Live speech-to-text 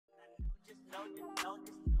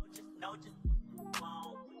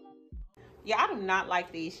Yeah, I do not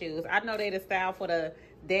like these shoes. I know they the style for that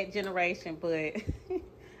generation, but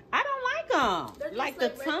I don't like them. They're just like the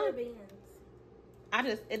tongue.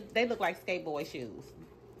 They look like skateboard shoes.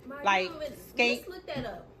 Like skate. Let's look that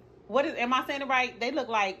up. What is? Am I saying it right? They look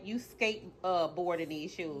like you board in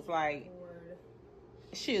these shoes, like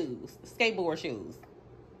shoes, skateboard shoes.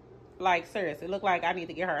 Like seriously, look like I need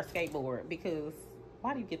to get her a skateboard because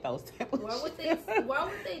why do you get those type of shoes? Why would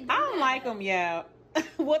they do I don't like them. Yeah,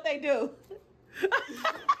 what they do? Let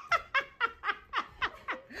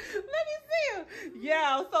me see them.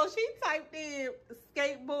 Yeah, so she typed in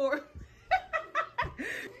skateboard.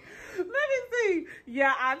 Let me see.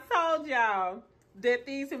 Yeah, I told y'all that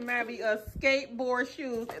these remind me of skateboard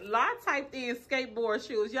shoes. I typed in skateboard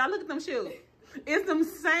shoes. Y'all look at them shoes. It's them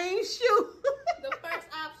same shoes. The first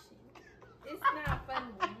option. It's not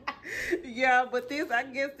funny. Yeah, but I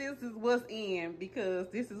guess this is what's in because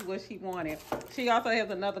this is what she wanted. She also has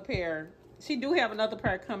another pair. She do have another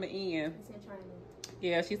pair coming in. It's in China.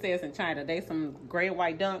 Yeah, she says in China. They some gray and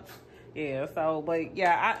white dunks. Yeah, so, but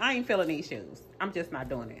yeah, I ain't feeling these shoes. I'm just not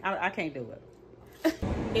doing it. I can't do it.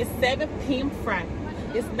 It's 7 p.m. Friday.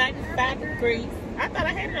 It's 95 degrees. I thought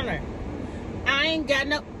I had it on there. I ain't got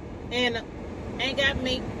no, and ain't got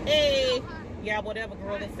me. Hey, yeah, whatever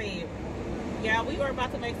girl that said. Yeah, we were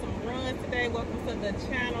about to make some runs today. Welcome to the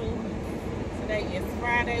channel. Today is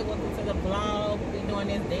Friday. Welcome to the vlog. We doing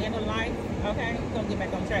this day in the life. Okay, we're gonna get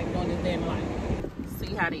back on track doing this day in the life.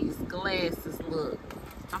 See how these glasses look.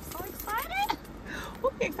 I'm so excited.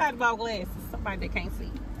 Who be excited about glasses? Somebody that can't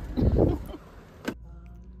see. The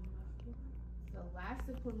last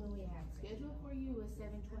appointment we had scheduled for you was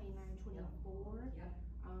 7/29/24,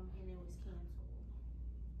 and it was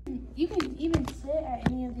canceled. You can even sit at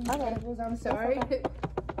any of these tables. I'm sorry.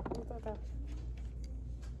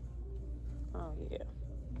 Oh yeah.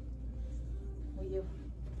 Well,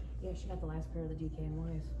 yeah, she got the last pair of the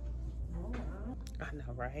DKNYs. I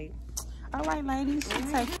know, right? All right, ladies.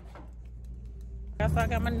 Guess I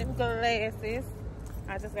got my new glasses.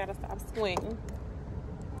 I just gotta stop swinging.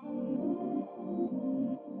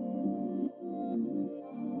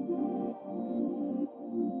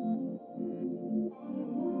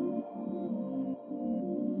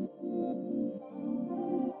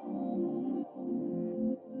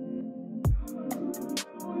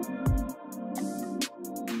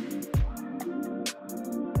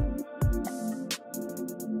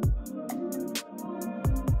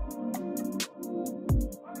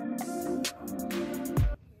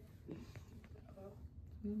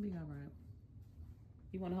 You'll be all right.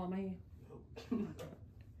 You want to hold my hand? You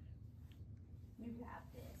got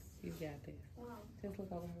this. You got this. Wow. Just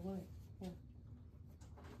look over here. What? Yeah.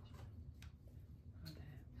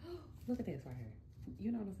 Okay. Look at this right here.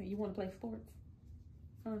 You know what I'm saying? You want to play sports?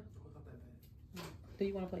 Huh? Do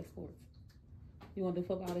you want to play sports? You want to do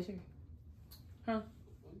football this year? Huh?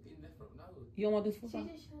 You don't want to do football?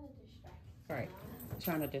 She's just trying to distract you. Right.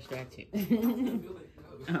 Trying to distract you.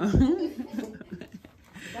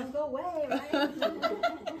 Don't go away, right?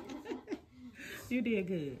 You did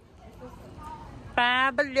good.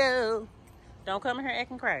 Five below. Don't come in here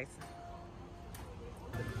acting crazy.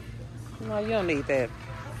 No, you don't need that.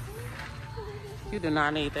 You do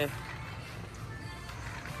not need that.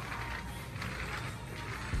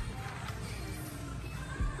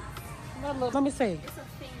 Let me see. It's a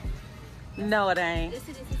fan. No, it ain't. Yes,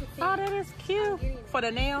 it is. It's a fan. Oh, that is cute. For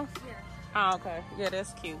the nails? Yeah. Oh, okay. Yeah,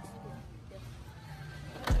 that's cute.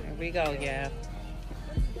 There we go, yeah.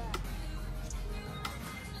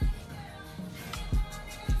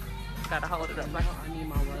 Gotta hold it up. Like, I need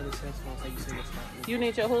my wireless headphones so you see what's happening. you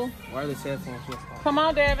need your who? Wireless headphones, what's happening? Come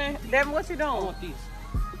on, Devin. Devin, what you doing? I want these.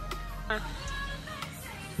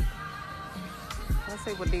 Let's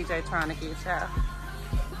see what DJ trying to get, y'all.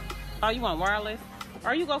 Oh, you want wireless?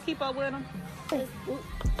 Are you gonna keep up with them?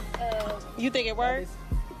 You think it works?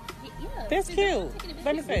 Yeah. That's cute.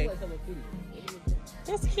 Let me see.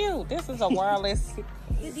 That's cute. This is a wireless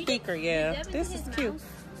speaker, yeah. This is cute.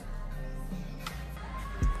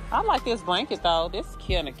 I like this blanket though. This is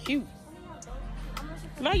kind of cute.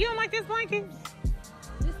 No, you don't like this blanket?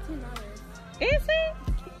 This $10. Is it?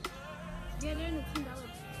 Yeah, they're in the $10.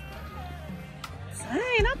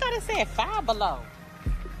 Dang, I thought it said $5 below.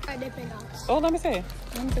 I did $10. Oh, let me see. Let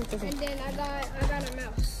me see what this And is. then I got a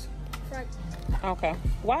mouse. Okay.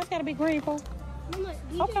 Why it's gotta be green, for? I'm like,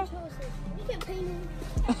 DJ Okay. told us we can paint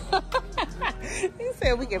it. He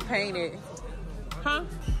said we can paint it. Huh?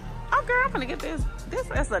 Oh, girl, I'm gonna get this. This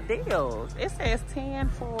is a deal. It says 10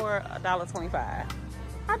 for $1.25.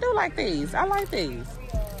 I do like these. I like these.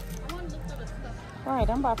 I want to look for the stuff. All right,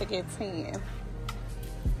 I'm about to get 10.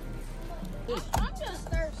 I'm just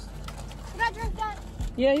thirsty. Can I drink that?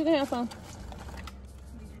 Yeah, you can have some.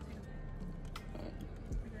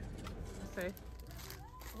 Okay.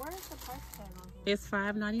 Where's the price tag on here? It's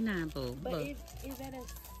 $5.99, boo. But Look. is that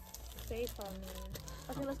a safe on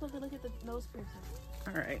there? Okay, let's go look at the nose piercing.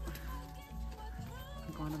 All right.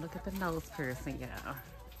 I'm going to look at the nose piercing, y'all.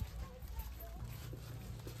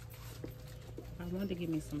 I wanted to give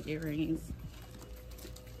me some earrings.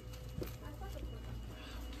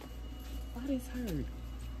 Why this hurt?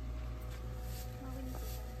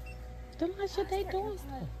 Delisha, they doing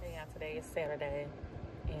stuff. Yeah, today is Saturday,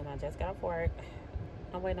 and I just got off work.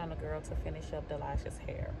 I'm waiting on the girl to finish up Delisha's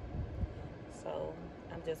hair. So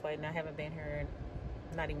I'm just waiting. I haven't been here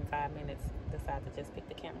in not even 5 minutes. Decided to just pick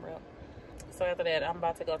the camera up. So after that, I'm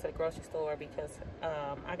about to go to the grocery store because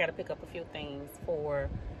I got to pick up a few things for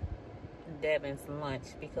Devin's lunch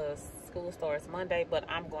because school starts Monday, but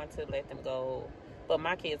I'm going to let them go. But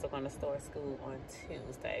my kids are going to start school on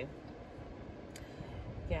Tuesday.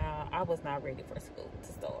 Yeah, I was not ready for school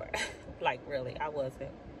to start. Like, really, I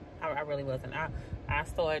wasn't. I really wasn't. I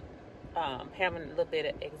started having a little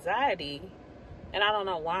bit of anxiety, and I don't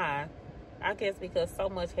know why. I guess because so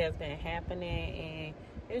much has been happening,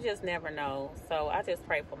 and you just never know. So I just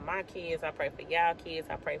pray for my kids. I pray for y'all kids.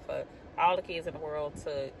 I pray for all the kids in the world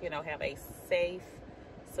to, you know, have a safe,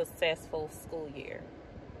 successful school year.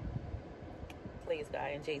 Please,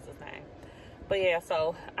 God, in Jesus' name. But yeah,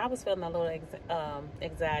 so I was feeling a little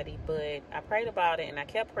anxiety, but I prayed about it, and I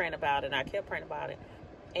kept praying about it, and I kept praying about it,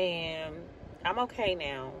 and I'm okay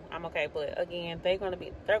now. I'm okay, but again, they're gonna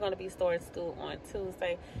be starting school on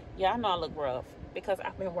Tuesday. Yeah, I know I look rough because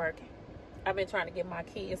I've been working. I've been trying to get my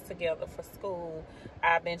kids together for school.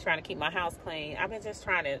 I've been trying to keep my house clean. I've been just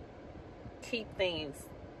trying to keep things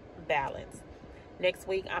balanced. Next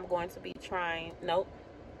week, I'm going to be trying. Nope.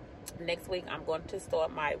 Next week, I'm going to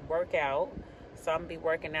start my workout. So I'm going to be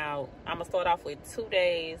working out. I'm going to start off with 2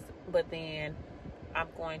 days, but then I'm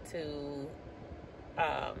going to,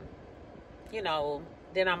 you know,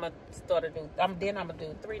 then I'm going to start to do, then I'm going to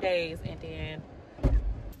do 3 days, and then,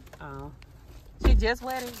 she just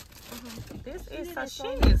wedding. This is so, she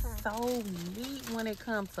is so neat when it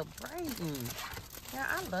comes to braiding. Yeah,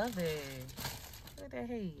 I love it. Look at that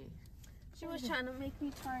head. She was trying to make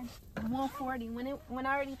me charge $140 when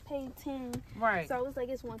I already paid $10. Right. So I was like,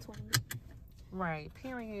 it's $120. Right.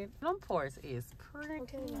 Period. Them parts is pretty.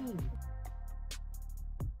 Okay, yeah.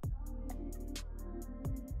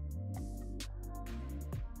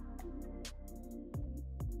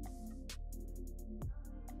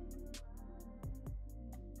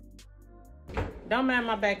 Don't mind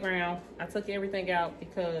my background. I took everything out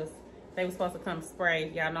because they were supposed to come spray.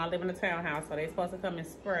 Y'all know I live in a townhouse, so they supposed to come and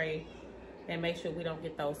spray and make sure we don't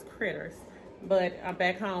get those critters. But I'm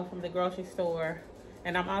back home from the grocery store,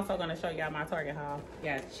 and I'm also going to show y'all my Target haul.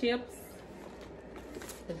 Got chips,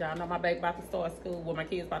 because y'all know my baby about to start school. Well, my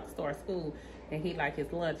kid's about to start school, and he like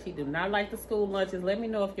his lunch. He do not like the school lunches. Let me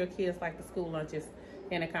know if your kids like the school lunches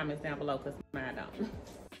in the comments down below, because mine don't.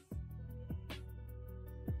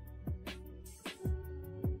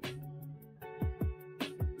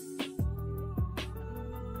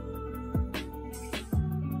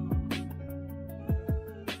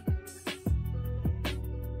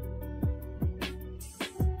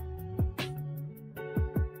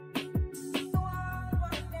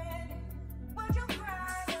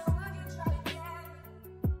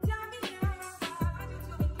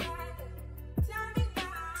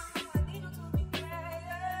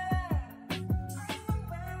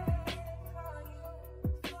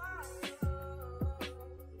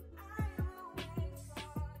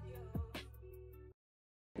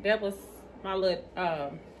 That was my little,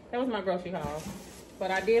 that was my grocery haul. But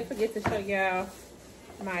I did forget to show y'all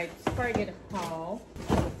my Target haul.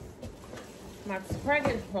 My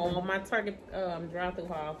Target drive-through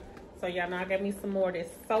haul. So y'all know I got me some more of this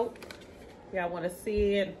soap. Y'all want to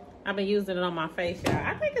see it? I've been using it on my face, y'all.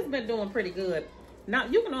 I think it's been doing pretty good. Now,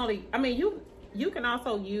 you can only, I mean, you can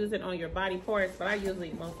also use it on your body parts, but I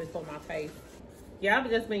usually mostly for my face. Yeah, I've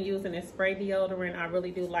just been using this spray deodorant. I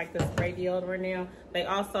really do like the spray deodorant now. They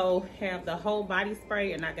also have the whole body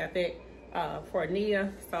spray, and I got that for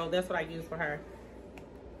Nia, so that's what I use for her.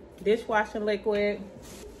 Dishwashing liquid,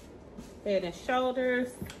 Head and Shoulders.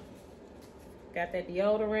 Got that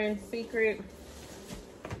deodorant, Secret.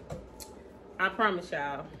 I promise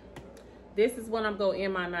y'all, this is what I'm going to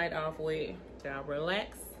end my night off with. Y'all,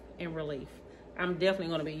 relax and relief. I'm definitely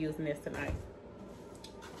going to be using this tonight.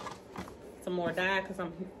 Some more dye, because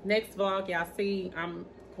next vlog y'all see I'm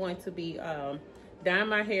going to be dye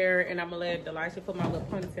my hair, and I'm gonna let Delisha put my little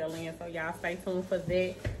ponytail in. So y'all stay tuned for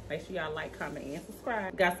that. Make sure y'all like, comment, and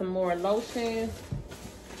subscribe. Got some more lotion.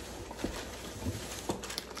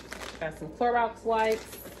 Got some Clorox wipes.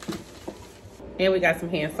 And we got some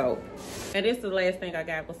hand soap. And this is the last thing I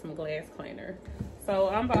got with some glass cleaner. So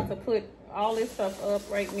I'm about to put all this stuff up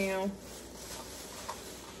right now.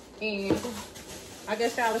 And I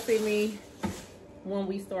guess y'all will see me when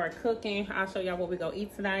we start cooking. I'll show y'all what we gonna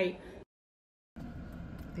eat tonight.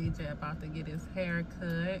 DJ about to get his hair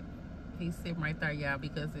cut. He's sitting right there, y'all,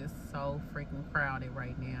 because it's so freaking crowded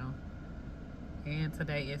right now. And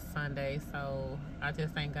today is Sunday, so I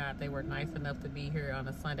just thank God they were nice enough to be here on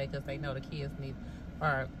a Sunday, because they know the kids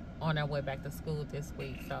are on their way back to school this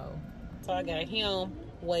week. So I got him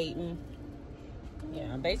waiting.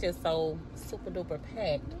 Yeah, they just so super duper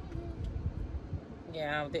packed.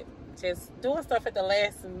 Yeah, they just doing stuff at the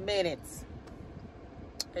last minutes.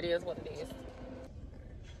 It is what it is.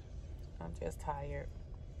 I'm just tired.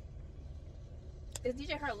 Is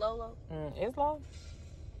DJ her Lolo? It's low.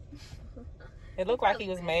 It looked like he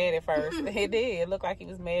was mad at first. It did. It looked like he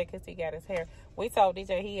was mad because he got his hair. We told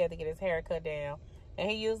DJ he had to get his hair cut down. And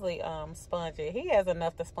he usually sponge it. He has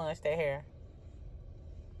enough to sponge that hair.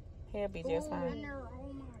 He'll be just fine.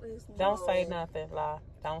 Don't say nothing, La.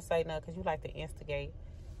 Don't say nothing, because you like to instigate.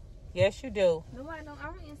 Yes, you do. No, I don't. I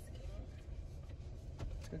don't instigate.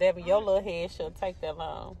 Debbie, your little head should take that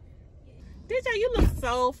long. DJ, you look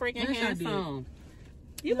so freaking handsome.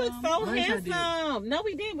 You look so handsome. No,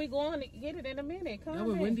 we didn't. We going to get it in a minute.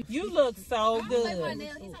 Come on. You look so good. I don't like my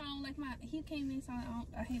nails. He said I don't like my. He came in saying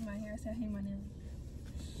I hate my hair. I said I hate my nails.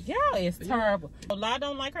 Yeah, it's terrible. La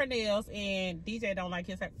don't like her nails, and DJ don't like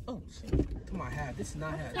his hair. Oh shit! Come on, half. This is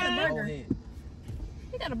not half. Got a This is the whole burger. head.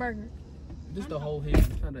 He got a burger. This is the whole head.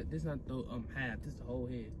 This is not the half. This is the whole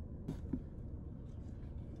head.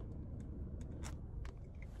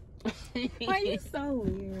 Why you so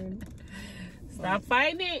weird? Stop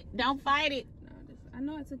fighting it. Don't fight it. No, I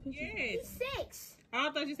know it's a picture. Yes. 6. Oh,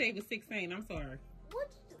 I thought you said he was 16. I'm sorry. What?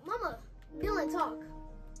 Mama, Dylan talk.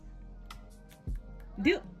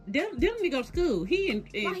 Dylan need to go to school. He in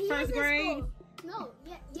He first is in grade. school. No,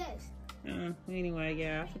 yes. Anyway,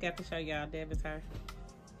 yeah, I forgot to show y'all Devin's hair.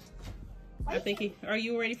 I think he. Are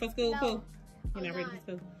you ready for school, No, Pooh? You're I'm not ready not. for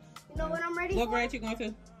school. You know what I'm ready What for? grade you going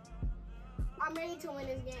to? I'm ready to win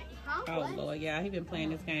this game. Huh? Oh What? Lord, yeah, he been playing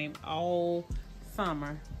this game all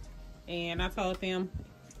summer, and I told them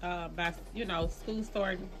by school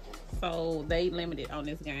starting, so they limited on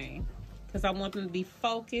this game because I want them to be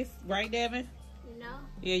focused, right, Devin? No.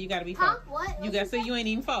 Yeah, you got to be Huh? focused. What? You got to see you ain't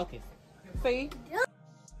even focused. See?